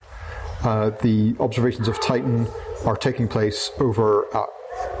The observations of Titan are taking place over a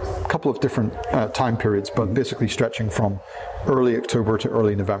couple of different time periods, but basically stretching from early October to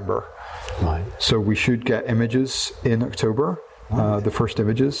early November. Right. So we should get images in October, the first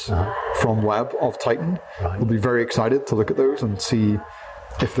images from Webb of Titan. Right. We'll be very excited to look at those and see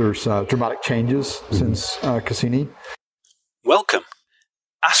if there's dramatic changes since Cassini. Welcome.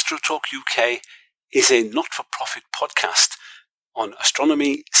 AstroTalk UK is a not-for-profit podcast on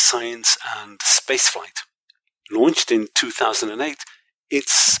astronomy, science and spaceflight. Launched in 2008,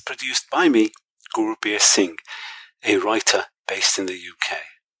 it's produced by me, Gurupir Singh, a writer based in the UK.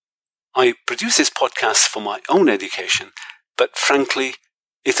 I produce this podcast for my own education, but frankly,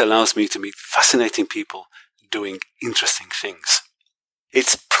 it allows me to meet fascinating people doing interesting things.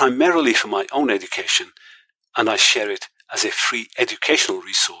 It's primarily for my own education, and I share it as a free educational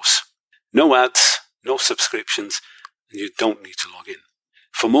resource. No ads, no subscriptions, and you don't need to log in.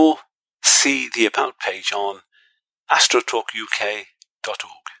 For more, see the About page on astrotalkuk.org.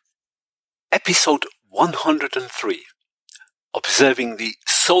 Episode 103, Observing the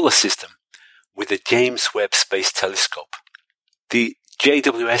Solar System with the James Webb Space Telescope. The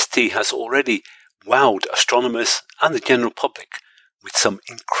JWST has already wowed astronomers and the general public with some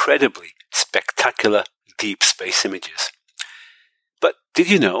incredibly spectacular deep space images. But did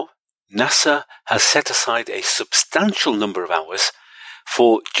you know NASA has set aside a substantial number of hours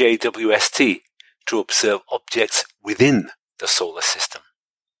for JWST to observe objects within the solar system?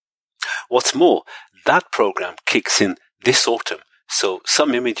 What's more, that program kicks in this autumn, so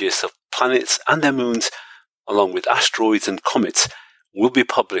some images of planets and their moons, along with asteroids and comets, will be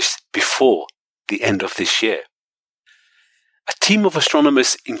published before the end of this year. A team of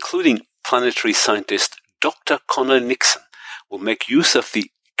astronomers, including planetary scientist Dr. Connor Nixon, will make use of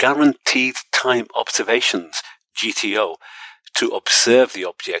the Guaranteed Time Observations, GTO, to observe the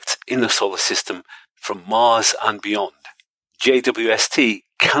objects in the solar system from Mars and beyond. JWST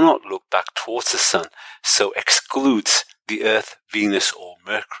cannot look back towards the Sun, so excludes the Earth, Venus or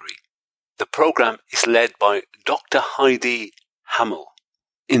Mercury. The program is led by Dr. Heidi Hammel.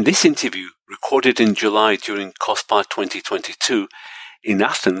 In this interview, recorded in July during COSPAR 2022 in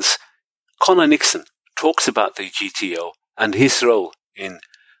Athens, Connor Nixon talks about the GTO and his role in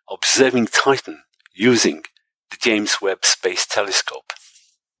observing Titan using the James Webb Space Telescope.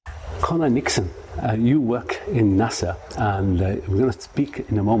 Connor Nixon, you work in NASA, and we're going to speak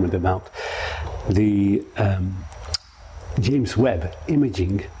in a moment about the James Webb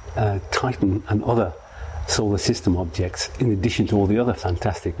imaging Titan and other solar system objects, in addition to all the other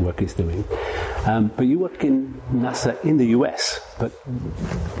fantastic work he's doing. But you work in NASA in the US, but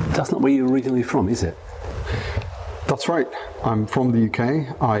that's not where you're originally from, is it? That's right. I'm from the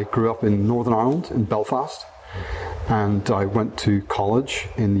UK. I grew up in Northern Ireland, in Belfast, and I went to college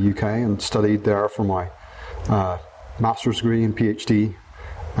in the UK and studied there for my master's degree and PhD.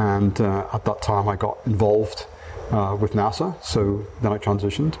 And at that time I got involved with NASA, so then I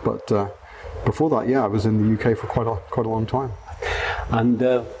transitioned. But before that, I was in the UK for quite a long time. And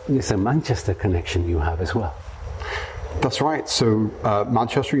there's a Manchester connection you have as well. That's right. So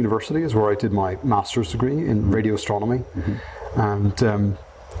Manchester University is where I did my master's degree in radio astronomy. And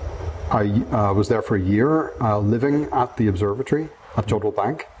I was there for a year, living at the observatory at Jodrell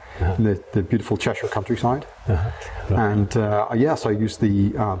Bank in the beautiful Cheshire countryside. And yes, I used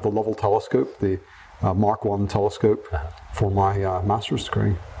the Lovell telescope, the Mark I telescope, for my master's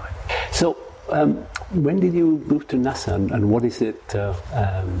degree. So when did you move to NASA, and what is it,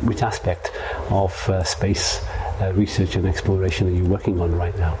 which aspect of space research and exploration are you working on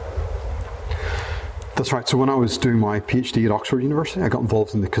right now? That's right. So when I was doing my PhD at Oxford University, I got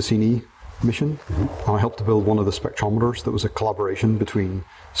involved in the Cassini mission. And I helped to build one of the spectrometers that was a collaboration between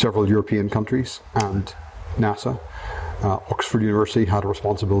several European countries and NASA. Oxford University had a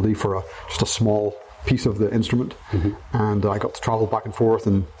responsibility for just a small piece of the instrument, and I got to travel back and forth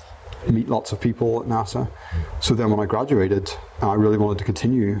and meet lots of people at NASA. So then when I graduated, I really wanted to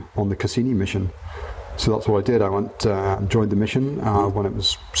continue on the Cassini mission. So that's what I did. I went and joined the mission when it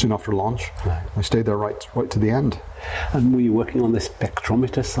was soon after launch. Right. I stayed there right to the end. And were you working on the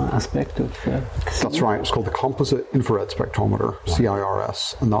spectrometer aspect of Cassini? That's right. It's called the Composite Infrared Spectrometer,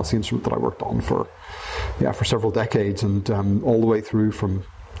 CIRS, and that's the instrument that I worked on for several decades, and all the way through from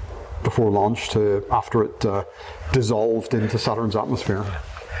before launch to after it dissolved into Saturn's atmosphere.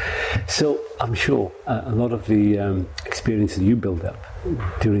 So I'm sure a lot of the experience that you built up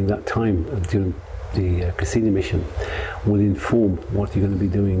during that time, during the Cassini mission, will inform what you're going to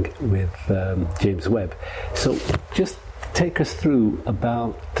be doing with James Webb. So just take us through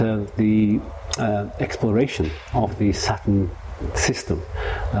about the exploration of the Saturn system,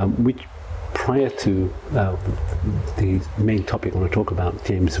 which prior to the main topic I want to talk about,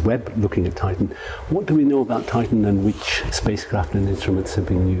 James Webb looking at Titan, what do we know about Titan and which spacecraft and instruments have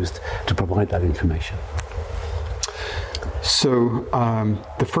been used to provide that information? So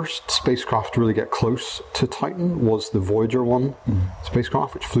the first spacecraft to really get close to Titan was the Voyager 1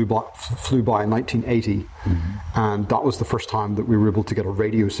 spacecraft, which flew by in 1980. And that was the first time that we were able to get a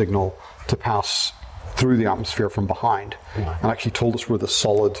radio signal to pass through the atmosphere from behind, and actually told us where the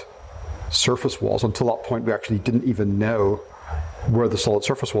solid surface was. Until that point, we actually didn't even know where the solid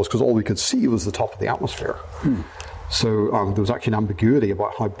surface was, because all we could see was the top of the atmosphere. So there was actually an ambiguity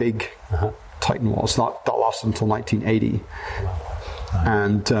about how big Titan was. That lasted until 1980.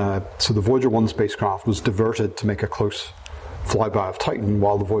 And so the Voyager 1 spacecraft was diverted to make a close flyby of Titan,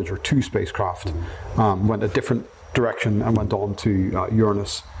 while the Voyager 2 spacecraft went a different direction and went on to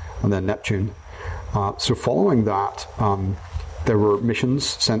Uranus and then Neptune. So following that, there were missions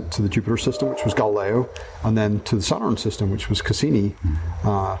sent to the Jupiter system, which was Galileo, and then to the Saturn system, which was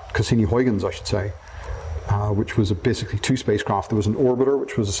Cassini-Huygens, I should say, which was basically two spacecraft. There was an orbiter,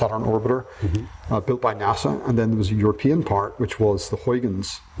 which was a Saturn orbiter, built by NASA, and then there was a European part, which was the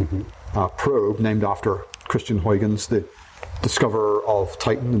Huygens probe, named after Christian Huygens, the discoverer of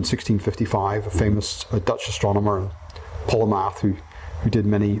Titan in 1655, a famous Dutch astronomer and polymath who did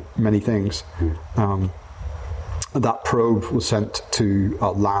many things. That probe was sent to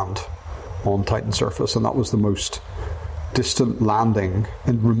land on Titan's surface, and that was the most distant landing,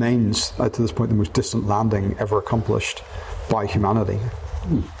 and remains to this point the most distant landing ever accomplished by humanity.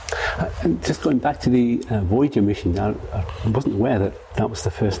 And just going back to the Voyager mission, I wasn't aware that was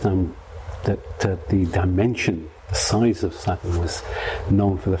the first time that the dimension, the size of Saturn was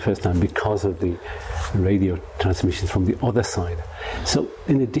known for the first time, because of the radio transmissions from the other side. So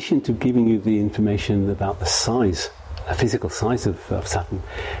in addition to giving you the information about the size, the physical size of Saturn,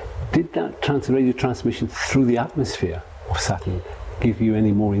 did that radio transmission through the atmosphere of Saturn give you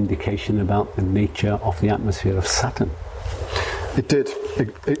any more indication about the nature of the atmosphere of Saturn? It did,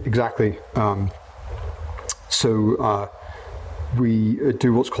 exactly. So we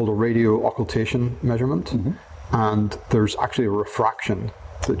do what's called a radio occultation measurement, and there's actually a refraction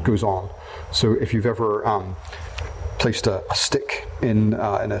that goes on. So if you've ever placed a stick in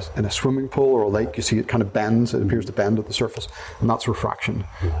a swimming pool or a lake, you see it kind of bends. It appears to bend at the surface, and that's refraction.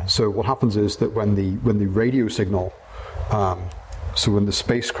 So what happens is that when the radio signal, so when the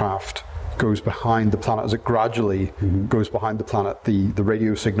spacecraft goes behind the planet, as it gradually goes behind the planet, the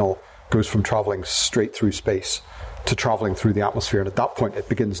radio signal goes from traveling straight through space to traveling through the atmosphere, and at that point it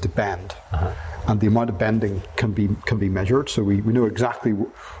begins to bend. And the amount of bending can be measured, so we know exactly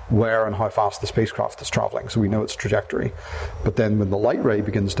where and how fast the spacecraft is traveling, so we know its trajectory. But then when the light ray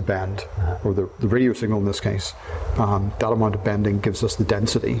begins to bend, or the radio signal in this case, that amount of bending gives us the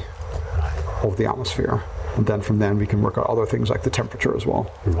density of the atmosphere. And then from then we can work out other things like the temperature as well.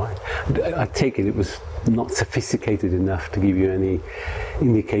 Right. I take it was not sophisticated enough to give you any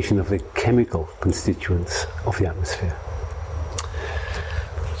indication of the chemical constituents of the atmosphere.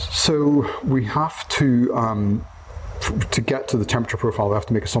 So we have to get to the temperature profile, we have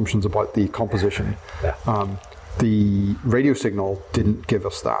to make assumptions about the composition. The radio signal didn't give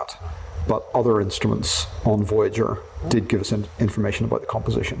us that, but other instruments on Voyager did give us information about the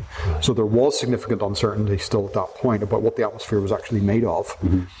composition. So there was significant uncertainty still at that point about what the atmosphere was actually made of.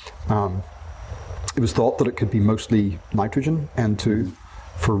 It was thought that it could be mostly nitrogen, N2,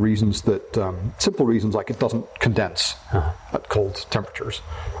 for reasons that, simple reasons like it doesn't condense at cold temperatures.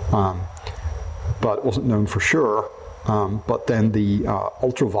 But it wasn't known for sure. But then the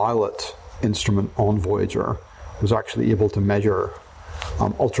ultraviolet instrument on Voyager was actually able to measure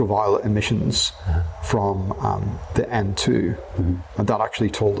ultraviolet emissions from the N2, and that actually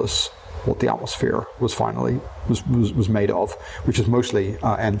told us what the atmosphere was made of, which is mostly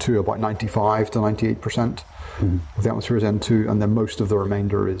N2. About 95 to 98% of the atmosphere is N2, and then most of the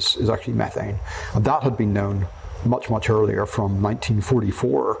remainder is actually methane. And that had been known much earlier, from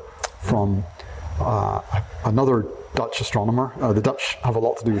 1944, from another Dutch astronomer. The Dutch have a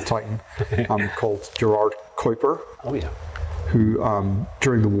lot to do with Titan, called Gerard Kuiper. Oh yeah. Who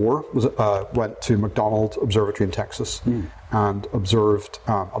during the war went to McDonald Observatory in Texas and observed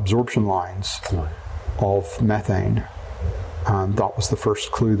absorption lines of methane, and that was the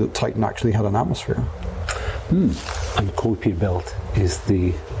first clue that Titan actually had an atmosphere. And Kuiper belt is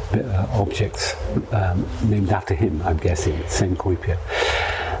the object named after him, I'm guessing, St. Kuiper.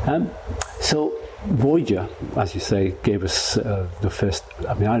 So Voyager, as you say, gave us the first.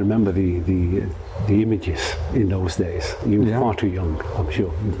 I mean, I remember the images in those days. You were far too young, I'm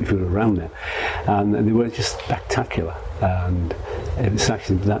sure, if you were around there, and they were just spectacular. And it's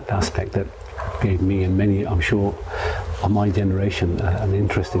actually that aspect that gave me and many, I'm sure, of my generation an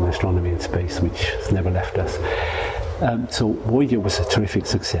interest in astronomy and space, which has never left us. So Voyager was a terrific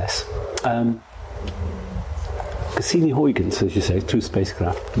success. Cassini-Huygens, as you say, 2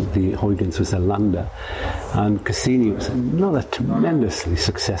 spacecraft. The Huygens was a lander, and Cassini was another tremendously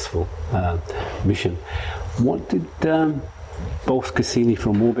successful mission. What did both Cassini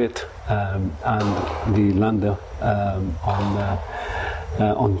from orbit and the lander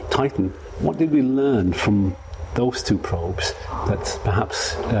on Titan, what did we learn from those 2 probes that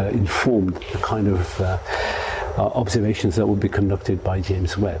perhaps informed the kind of observations that would be conducted by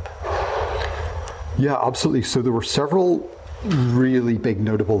James Webb? Yeah, absolutely. So there were several really big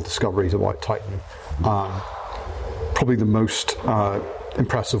notable discoveries about Titan. Probably the most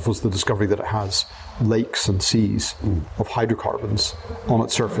impressive was the discovery that it has lakes and seas of hydrocarbons on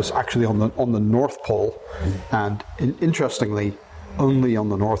its surface, actually on the North Pole, and interestingly, only on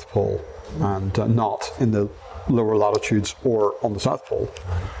the North Pole, and not in the lower latitudes or on the South Pole,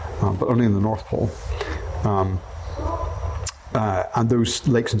 but only in the North Pole. And those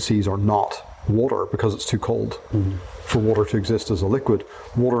lakes and seas are not water because it's too cold for water to exist as a liquid.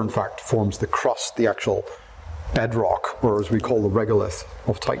 Water, in fact, forms the crust, the actual bedrock, or as we call the regolith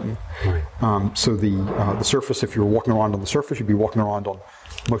of Titan. Right. So the surface, if you were walking around on the surface, you'd be walking around on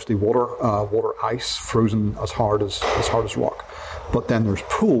mostly water ice, frozen as hard as rock. But then there's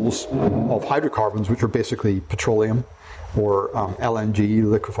pools of hydrocarbons, which are basically petroleum or LNG,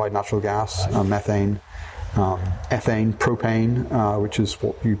 liquefied natural gas, methane, ethane, propane, which is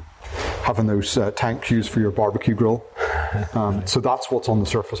what you have in those tanks used for your barbecue grill. So that's what's on the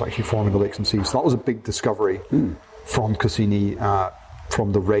surface, actually forming the lakes and seas. So that was a big discovery from Cassini,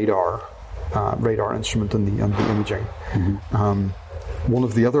 from the radar instrument and the imaging. One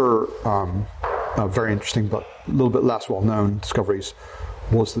of the other very interesting but a little bit less well-known discoveries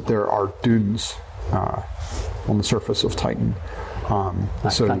was that there are dunes on the surface of Titan.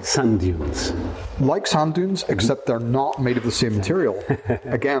 Like sand dunes. Like sand dunes, except they're not made of the same material.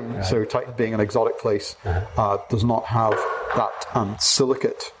 Again, right. So Titan being an exotic place does not have that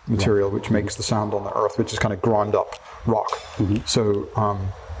silicate material which makes the sand on the Earth, which is kind of ground up rock. So,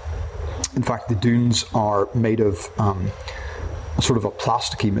 in fact, the dunes are made of sort of a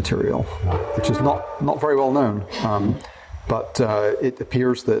plasticky material, which is not very well known. But it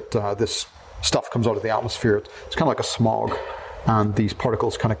appears that this stuff comes out of the atmosphere. It's kind of like a smog. And these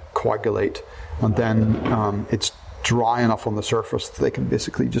particles kind of coagulate, and then it's dry enough on the surface that they can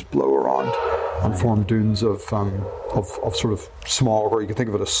basically just blow around and form dunes of sort of smog, or you can think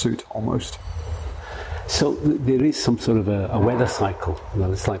of it as soot almost. So there is some sort of a weather cycle.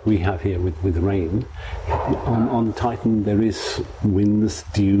 Well, it's like we have here with rain. On Titan there is winds,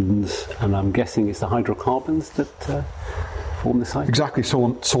 dunes, and I'm guessing it's the hydrocarbons that form the cycle? Exactly. So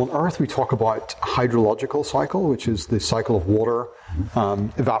on Earth we talk about hydrological cycle, which is the cycle of water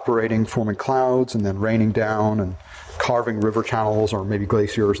evaporating, forming clouds, and then raining down and carving river channels or maybe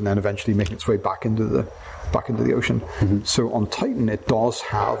glaciers, and then eventually making its way back into the ocean. So on Titan it does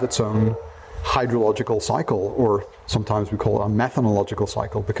have its own hydrological cycle, or sometimes we call it a methanological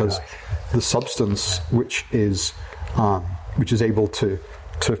cycle, because the substance which is able to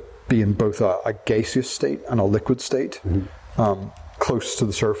be in both a gaseous state and a liquid state close to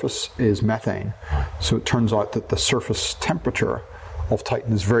the surface is methane. So it turns out that the surface temperature of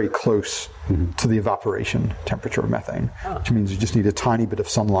Titan is very close to the evaporation temperature of methane, which means you just need a tiny bit of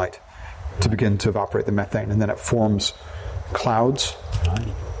sunlight to begin to evaporate the methane, and then it forms clouds,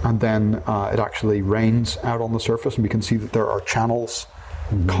 and then it actually rains out on the surface, and we can see that there are channels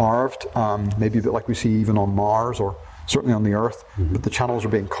carved, maybe a bit like we see even on Mars or certainly on the Earth, but the channels are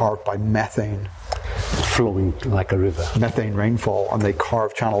being carved by methane. Flowing like a river. Methane rainfall, and they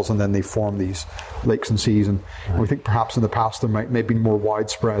carve channels, and then they form these lakes and seas. And we think perhaps in the past there may be more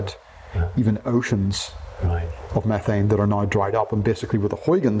widespread, even oceans of methane that are now dried up. And basically where the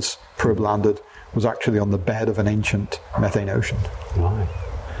Huygens probe landed was actually on the bed of an ancient methane ocean. Right.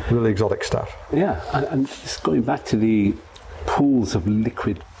 Really exotic stuff. Yeah, and just going back to the pools of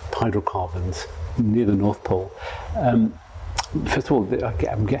liquid hydrocarbons near the North Pole. First of all,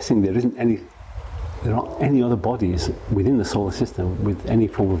 I'm guessing there aren't any other bodies within the solar system with any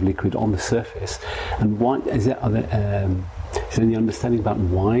form of liquid on the surface. And why is there any understanding about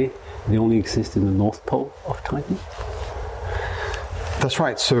why they only exist in the North Pole of Titan? That's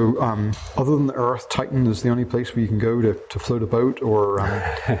right. So, other than the Earth, Titan is the only place where you can go to float a boat or,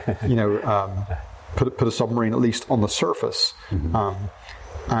 put a submarine at least on the surface,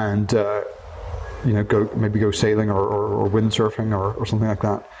 and go sailing or windsurfing or something like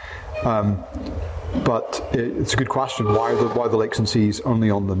that. But it's a good question. Why the lakes and seas only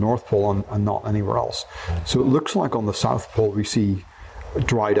on the North Pole and not anywhere else? So it looks like on the South Pole we see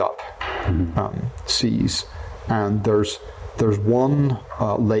dried up seas, and there's one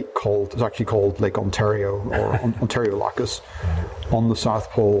lake it's actually called Lake Ontario or Ontario Lacus on the South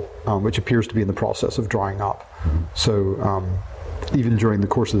Pole, which appears to be in the process of drying up. So even during the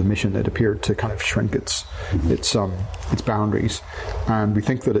course of the mission, it appeared to kind of shrink its boundaries, and we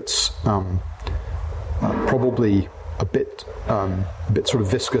think that it's probably a bit sort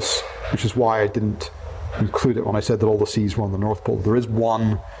of viscous, which is why I didn't include it when I said that all the seas were on the North Pole. There is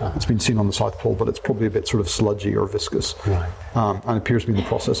one that's been seen on the South Pole, but it's probably a bit sort of sludgy or viscous, right. And appears to be in the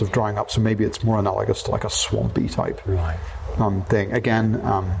process of drying up. So maybe it's more analogous to like a swampy type thing. Again,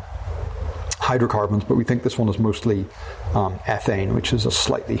 hydrocarbons, but we think this one is mostly ethane, which is a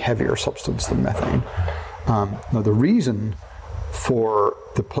slightly heavier substance than methane. Now, the reason for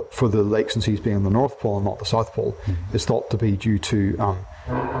the lakes and seas being on the North Pole and not the South Pole is thought to be due to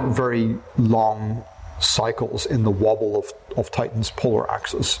very long cycles in the wobble of Titan's polar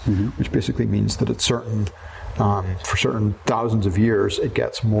axis, which basically means that for certain thousands of years it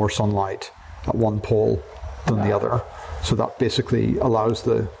gets more sunlight at one pole than the other. So that basically allows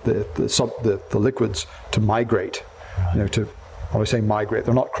the liquids to migrate. When I say migrate,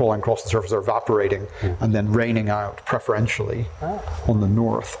 they're not crawling across the surface, they're evaporating and then raining out preferentially on the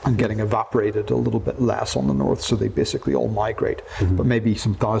north and getting evaporated a little bit less on the north, so they basically all migrate. But maybe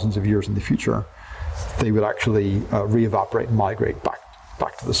some thousands of years in the future, they would actually re-evaporate and migrate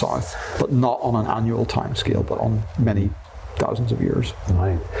back to the south, but not on an annual time scale, but on many thousands of years.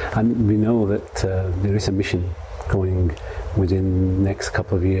 Right. And we know that there is a mission going within the next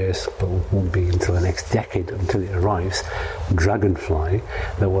couple of years, but it won't be until the next decade until it arrives, Dragonfly,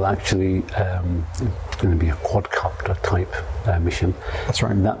 that will actually it's going to be a quadcopter type mission. That's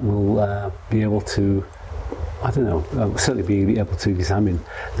right. And that will be able to, certainly be able to examine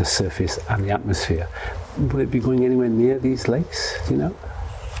the surface and the atmosphere. Will it be going anywhere near these lakes, do you know?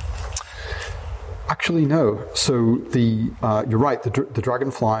 Actually, no. So you're right, the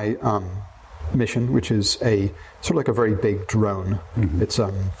Dragonfly mission, which is a sort of like a very big drone. It's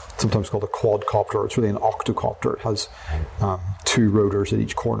sometimes called a quadcopter. It's really an octocopter. It has two rotors at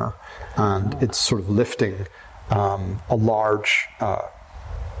each corner, and it's sort of lifting a large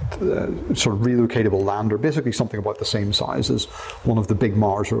sort of relocatable lander, basically something about the same size as one of the big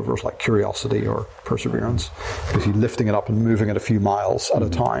Mars rovers like Curiosity or Perseverance, basically lifting it up and moving it a few miles at a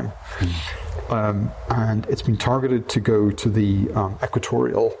time. And it's been targeted to go to the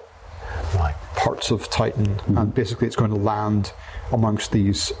equatorial parts of Titan, and basically it's going to land amongst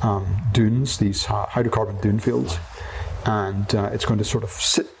these dunes, these hydrocarbon dune fields, and it's going to sort of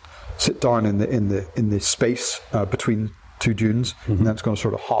sit down in the space between two dunes, and then it's going to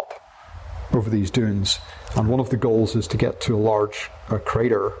sort of hop over these dunes. And one of the goals is to get to a large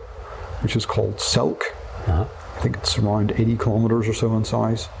crater, which is called Selk. I think it's around 80 kilometers or so in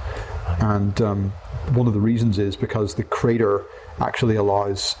size. And one of the reasons is because the crater actually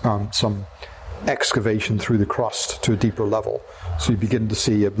allows some excavation through the crust to a deeper level. So you begin to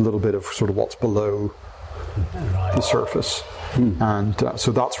see a little bit of sort of what's below the surface. And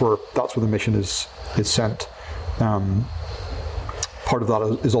so that's where the mission is sent. Part of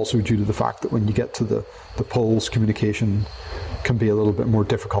that is also due to the fact that when you get to the poles, communication can be a little bit more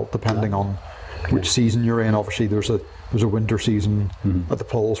difficult depending on which season you're in. Obviously, there's a winter season at the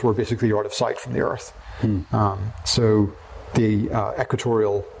poles where basically you're out of sight from the Earth. So the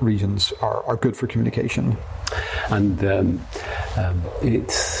equatorial regions are good for communication. And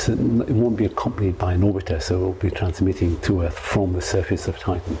it won't be accompanied by an orbiter, so it will be transmitting to Earth from the surface of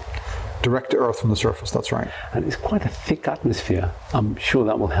Titan. Direct to Earth from the surface, that's right. And it's quite a thick atmosphere. I'm sure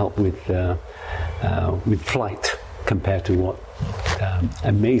that will help with flight compared to what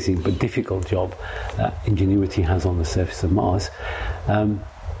amazing but difficult job Ingenuity has on the surface of Mars.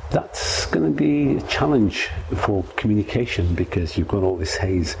 That's going to be a challenge for communication because you've got all this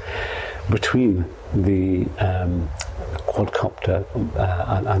haze between the quadcopter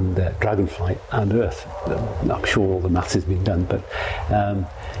and Dragonfly and Earth. I'm sure all the maths has been done, but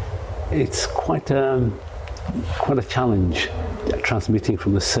it's quite a challenge transmitting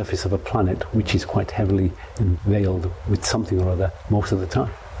from the surface of a planet which is quite heavily veiled with something or other most of the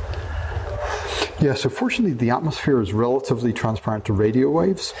time. Yeah, so fortunately the atmosphere is relatively transparent to radio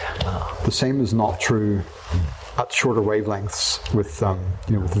waves. The same is not true at shorter wavelengths with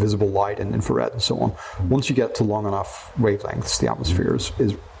with visible light and infrared and so on. Once you get to long enough wavelengths, the atmosphere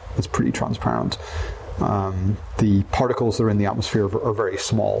is pretty transparent. The particles that are in the atmosphere are very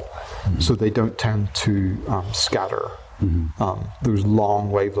small, so they don't tend to scatter those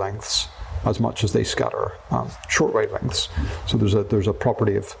long wavelengths as much as they scatter short wavelengths. So there's a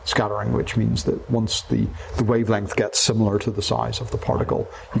property of scattering which means that once the wavelength gets similar to the size of the particle,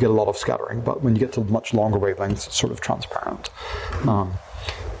 you get a lot of scattering. But when you get to much longer wavelengths, it's sort of transparent.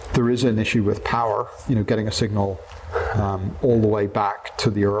 There is an issue with power, getting a signal all the way back to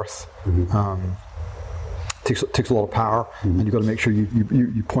the Earth. Takes a lot of power, and you've got to make sure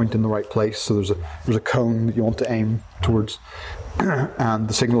you point in the right place. So there's a cone that you want to aim towards, and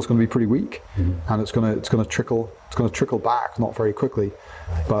the signal is going to be pretty weak, and it's going to trickle back, not very quickly.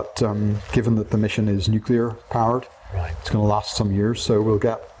 But given that the mission is nuclear powered, it's going to last some years, so we'll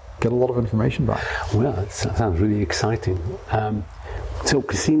get a lot of information back. Well, that sounds really exciting. So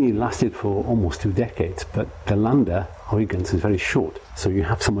Cassini lasted for almost 2 decades, but the lander, Huygens, is very short. So you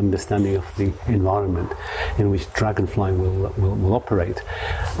have some understanding of the environment in which Dragonfly will operate.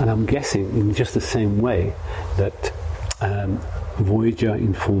 And I'm guessing in just the same way that Voyager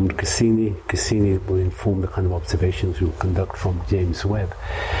informed Cassini, Cassini will inform the kind of observations we'll conduct from James Webb.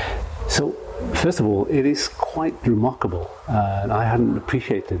 So first of all, it is quite remarkable, and I hadn't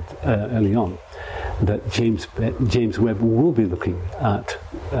appreciated early on, that James Webb will be looking at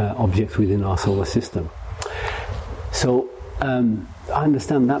objects within our solar system. So I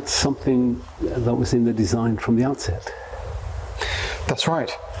understand that's something that was in the design from the outset. That's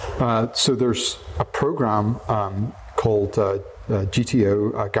right. So there's a program called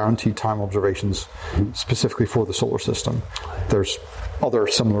GTO, Guaranteed Time Observations, specifically for the solar system. There's other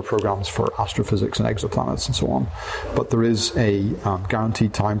similar programs for astrophysics and exoplanets and so on. But there is a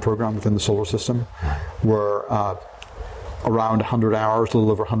guaranteed time program within the solar system where around 100 hours, a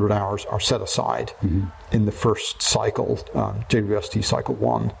little over 100 hours, are set aside in the first cycle, JWST cycle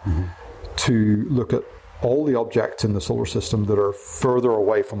 1, to look at all the objects in the solar system that are further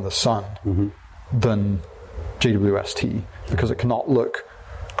away from the sun than JWST, because it cannot look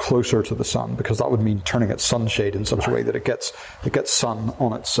closer to the sun, because that would mean turning its sunshade in such a way that it gets sun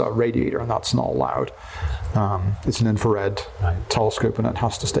on its radiator, and that's not allowed. It's an infrared telescope, and it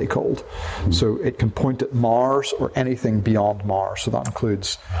has to stay cold. So it can point at Mars or anything beyond Mars. So that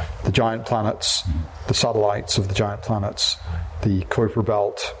includes the giant planets, the satellites of the giant planets, the Kuiper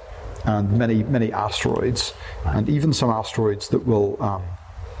Belt, and many asteroids, and even some asteroids that will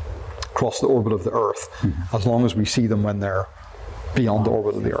cross the orbit of the Earth, as long as we see them when they're beyond the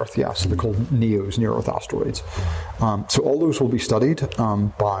orbit of the Earth. So they're called NEOs, near-Earth asteroids. So all those will be studied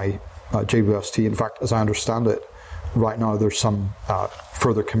by JWST. In fact, as I understand it, right now there's some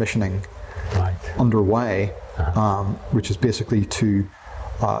further commissioning underway, which is basically to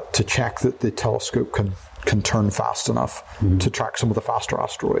check that the telescope can turn fast enough to track some of the faster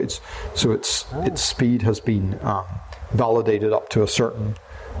asteroids. So its speed has been validated up to a certain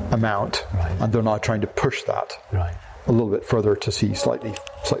amount, and they're now trying to push that a little bit further to see slightly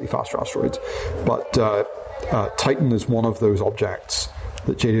faster asteroids. But Titan is one of those objects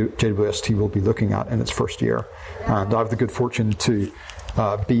that JWST will be looking at in its first year, and I have the good fortune to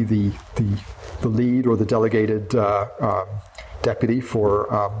be the lead or the delegated deputy for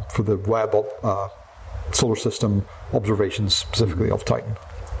the Webb solar system observations, specifically of Titan.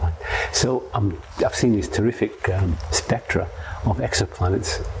 So I've seen these terrific spectra of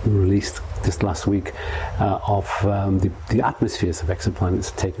exoplanets released just last week of the atmospheres of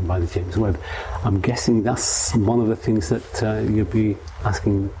exoplanets taken by the James Webb. I'm guessing that's one of the things that you'll be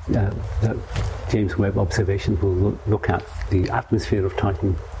asking that James Webb observations will look at, the atmosphere of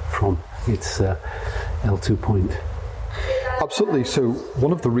Titan from its L2 point. Absolutely. So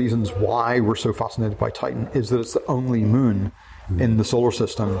one of the reasons why we're so fascinated by Titan is that it's the only moon in the solar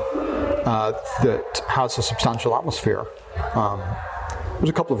system that has a substantial atmosphere. There's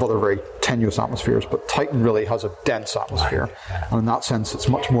a couple of other very tenuous atmospheres, but Titan really has a dense atmosphere. And in that sense, it's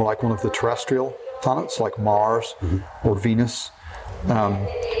much more like one of the terrestrial planets, like Mars or Venus.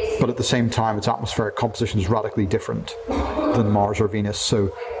 But at the same time, its atmospheric composition is radically different than Mars or Venus.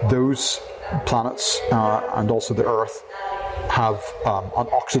 So those planets and also the Earth have an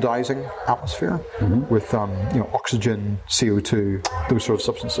oxidizing atmosphere with oxygen, CO2, those sort of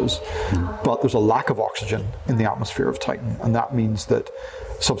substances. But there's a lack of oxygen in the atmosphere of Titan, and that means that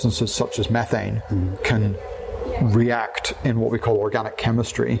substances such as methane can react in what we call organic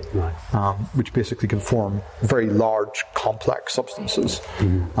chemistry, which basically can form very large, complex substances,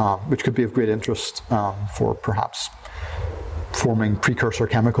 which could be of great interest for perhaps forming precursor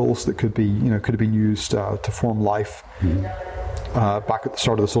chemicals that could have been used to form life back at the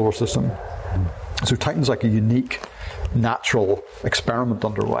start of the solar system. So Titan's like a unique natural experiment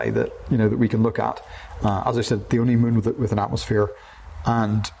underway that we can look at. As I said, the only moon with an atmosphere,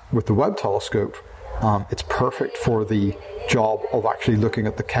 and with the Webb telescope, it's perfect for the job of actually looking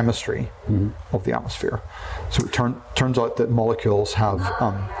at the chemistry of the atmosphere. So it turns out that molecules have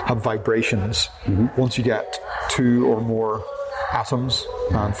vibrations. Once you get two or more atoms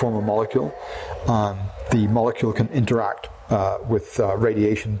and form a molecule, the molecule can interact with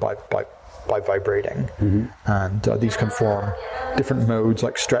radiation by vibrating, and these can form different modes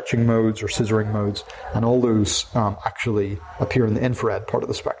like stretching modes or scissoring modes, and all those actually appear in the infrared part of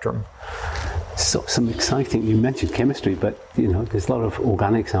the spectrum. So some exciting, you mentioned chemistry, but there's a lot of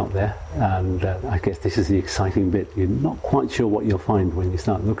organics out there, and I guess this is the exciting bit. You're not quite sure what you'll find when you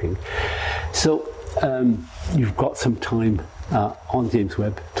start looking. So you've got some time on James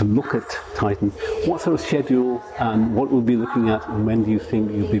Webb to look at Titan. What sort of schedule and what we'll be looking at, and when do you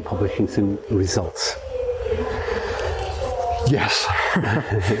think you'll be publishing some results? Yes,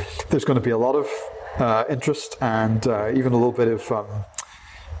 there's going to be a lot of interest and even a little bit of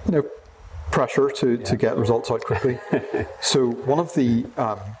pressure to get results out quickly. So one of the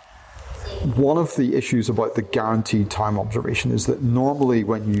issues about the guaranteed time observation is that normally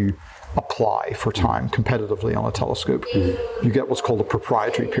when you apply for time competitively on a telescope, you get what's called a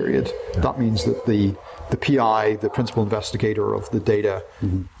proprietary period. That means that the PI, the principal investigator of the data,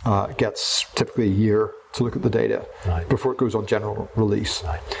 gets typically a year to look at the data before it goes on general release.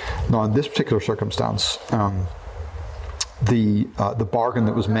 Now, in this particular circumstance, the bargain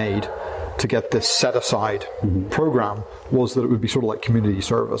that was made to get this set-aside program was that it would be sort of like community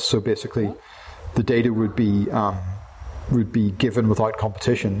service. So basically, the data would be given without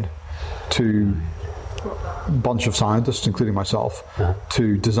competition to a bunch of scientists, including myself,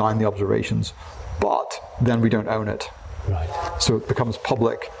 to design the observations. But then we don't own it. Right. So it becomes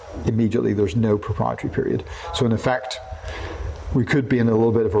public immediately. There's no proprietary period. So in effect, we could be in a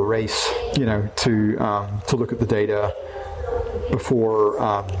little bit of a race, to look at the data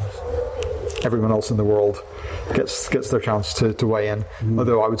before everyone else in the world gets their chance to weigh in.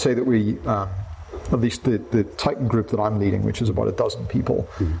 Although I would say that we, at least the Titan group that I'm leading, which is about a dozen people,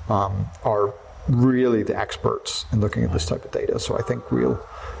 are really the experts in looking at this type of data. So I think we'll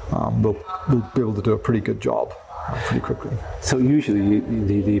be able to do a pretty good job pretty quickly. So usually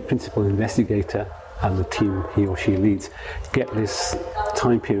the principal investigator and the team he or she leads get this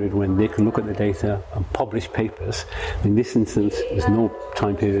time period when they can look at the data and publish papers. In this instance, there's no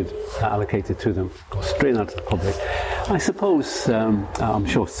time period allocated to them, go straight out to the public. I suppose, I'm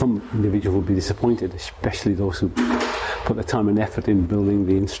sure some individuals will be disappointed, especially those who put the time and effort in building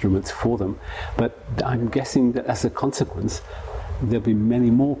the instruments for them. But I'm guessing that as a consequence, there'll be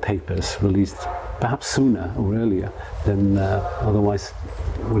many more papers released, perhaps sooner or earlier than otherwise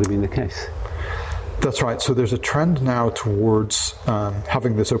would have been the case. That's right. So there's a trend now towards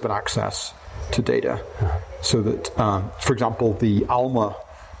having this open access to data. So that, for example, the ALMA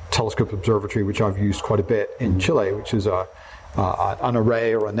telescope observatory, which I've used quite a bit in Chile, which is an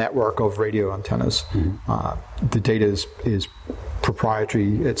array or a network of radio antennas. The data is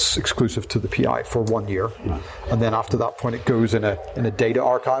proprietary. It's exclusive to the PI for 1 year, and then after that point, it goes in a data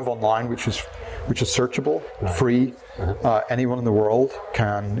archive online, which is searchable, free. Anyone in the world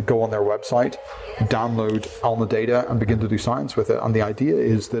can go on their website, download ALMA data, and begin to do science with it. And the idea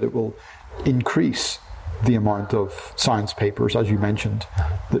is that it will increase the amount of science papers, as you mentioned,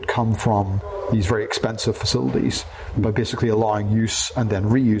 that come from these very expensive facilities by basically allowing use and then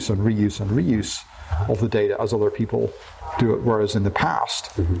reuse and reuse and reuse of the data as other people do it. Whereas in the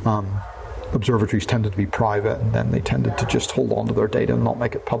past, observatories tended to be private, and then they tended to just hold on to their data and not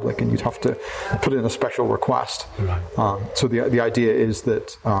make it public, and you'd have to put in a special request. So the idea is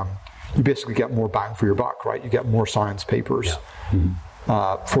that you basically get more bang for your buck, right? You get more science papers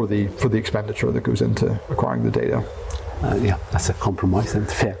for the expenditure that goes into acquiring the data. That's a compromise, and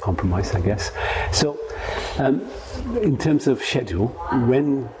a fair compromise, I guess. So, in terms of schedule,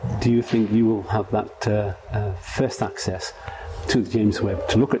 when do you think you will have that first access to James Webb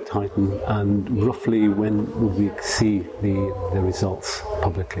to look at Titan, and roughly when will we see the results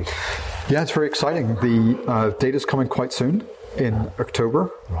publicly? Yeah, it's very exciting. The data's coming quite soon in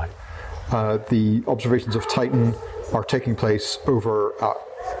October. Right. The observations of Titan are taking place over a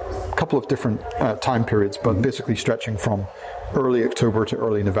couple of different time periods, but basically stretching from early October to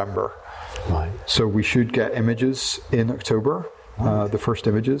early November. Right. So we should get images in October. The first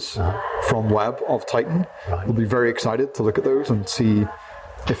images from Webb of Titan. We'll be very excited to look at those and see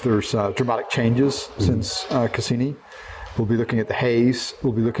if there's dramatic changes since Cassini. We'll be looking at the haze.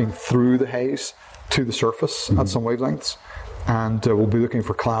 We'll be looking through the haze to the surface at some wavelengths. And we'll be looking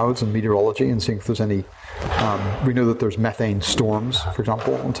for clouds and meteorology and seeing if there's any... we know that there's methane storms, for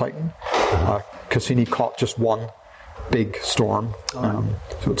example, on Titan. Cassini caught just one big storm.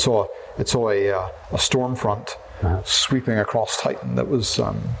 So it saw a storm front sweeping across Titan that was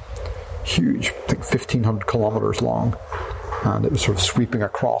huge, I think 1,500 kilometers long, and it was sort of sweeping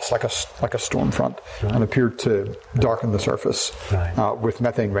across like a storm front, and appeared to darken the surface with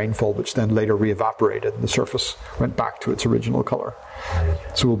methane rainfall, which then later re-evaporated, and the surface went back to its original color.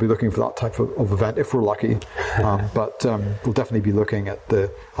 So we'll be looking for that type of event if we're lucky, but we'll definitely be looking at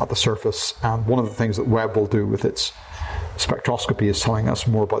the surface. And one of the things that Webb will do with its spectroscopy is telling us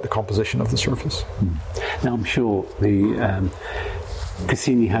more about the composition of the surface. Now, I'm sure the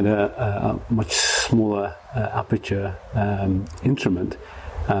Cassini had a much smaller aperture instrument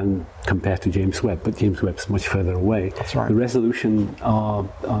compared to James Webb, but James Webb's much further away. That's right. The resolution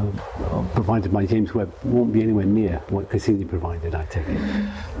provided by James Webb won't be anywhere near what Cassini provided, I take it.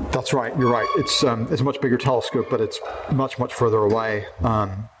 That's right, you're right. It's a much bigger telescope, but it's much, much further away.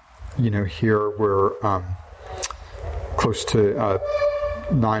 Here we're close to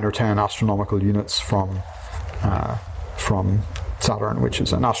 9 or 10 astronomical units from Saturn, which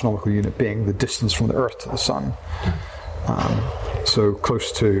is an astronomical unit being the distance from the Earth to the Sun. So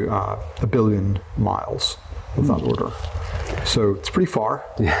close to 1 billion miles of that order. So it's pretty far.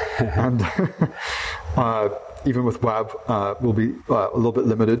 And even with Webb, we'll be a little bit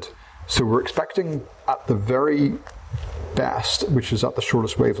limited. So we're expecting at the very best, which is at the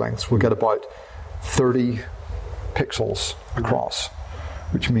shortest wavelengths, we'll get about 30 pixels across,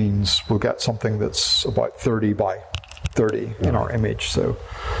 which means we'll get something that's about 30 by 30 in our image, so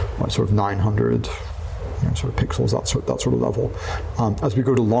sort of 900 sort of pixels, that sort of level. As we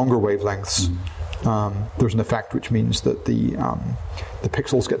go to longer wavelengths, there's an effect which means that the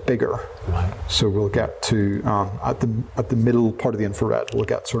pixels get bigger. Right. So we'll get to at the middle part of the infrared, we'll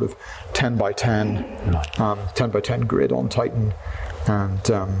get sort of 10 by 10, 10 by 10 grid on Titan, and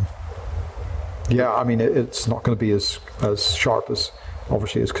it's not going to be as sharp as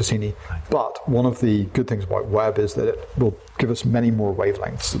obviously as Cassini, but one of the good things about Webb is that it will give us many more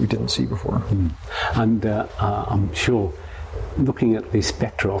wavelengths that we didn't see before. And I'm sure, looking at the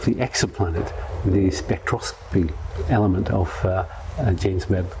spectra of the exoplanet, the spectroscopy element of James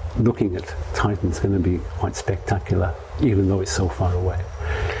Webb, looking at Titan is going to be quite spectacular, even though it's so far away.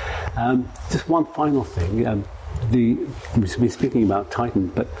 Just one final thing. We've been speaking about Titan,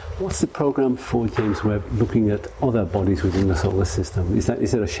 but what's the program for James Webb looking at other bodies within the solar system? Is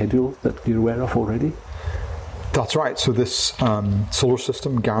there a schedule that you're aware of already? That's right. So this solar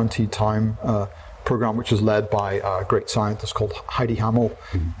system guaranteed time program, which is led by a great scientist called Heidi Hammel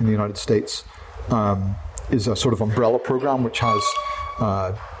in the United States, is a sort of umbrella program which has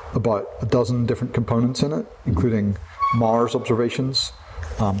about a dozen different components in it, including Mars observations,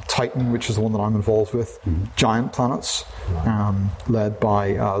 Titan, which is the one that I'm involved with, giant planets, led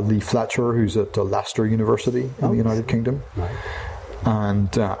by Lee Fletcher, who's at Leicester University in the United Kingdom,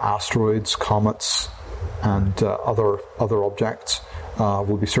 and asteroids, comets, and other objects.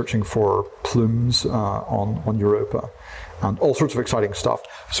 We'll be searching for plumes on Europa, and all sorts of exciting stuff.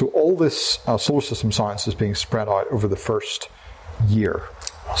 So all this solar system science is being spread out over the first year.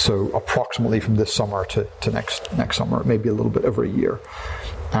 So approximately from this summer to next summer, maybe a little bit over a year.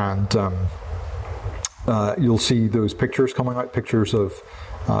 And you'll see those pictures coming out, pictures of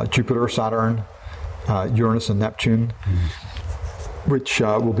Jupiter, Saturn, Uranus and Neptune, which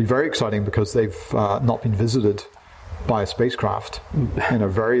will be very exciting because they've not been visited by a spacecraft in a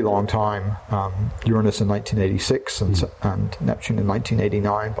very long time. Uranus in 1986 and Neptune in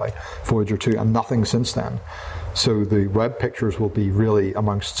 1989 by Voyager 2, and nothing since then. So the Webb pictures will be really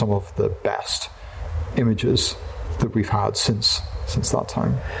amongst some of the best images that we've had since that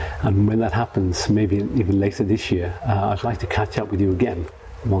time. And when that happens, maybe even later this year, I'd like to catch up with you again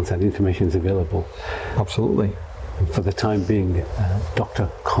once that information is available. Absolutely. And for the time being, Dr.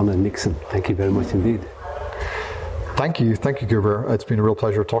 Conor Nixon, thank you very much indeed. Thank you, Guber. It's been a real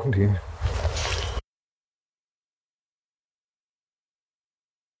pleasure talking to you.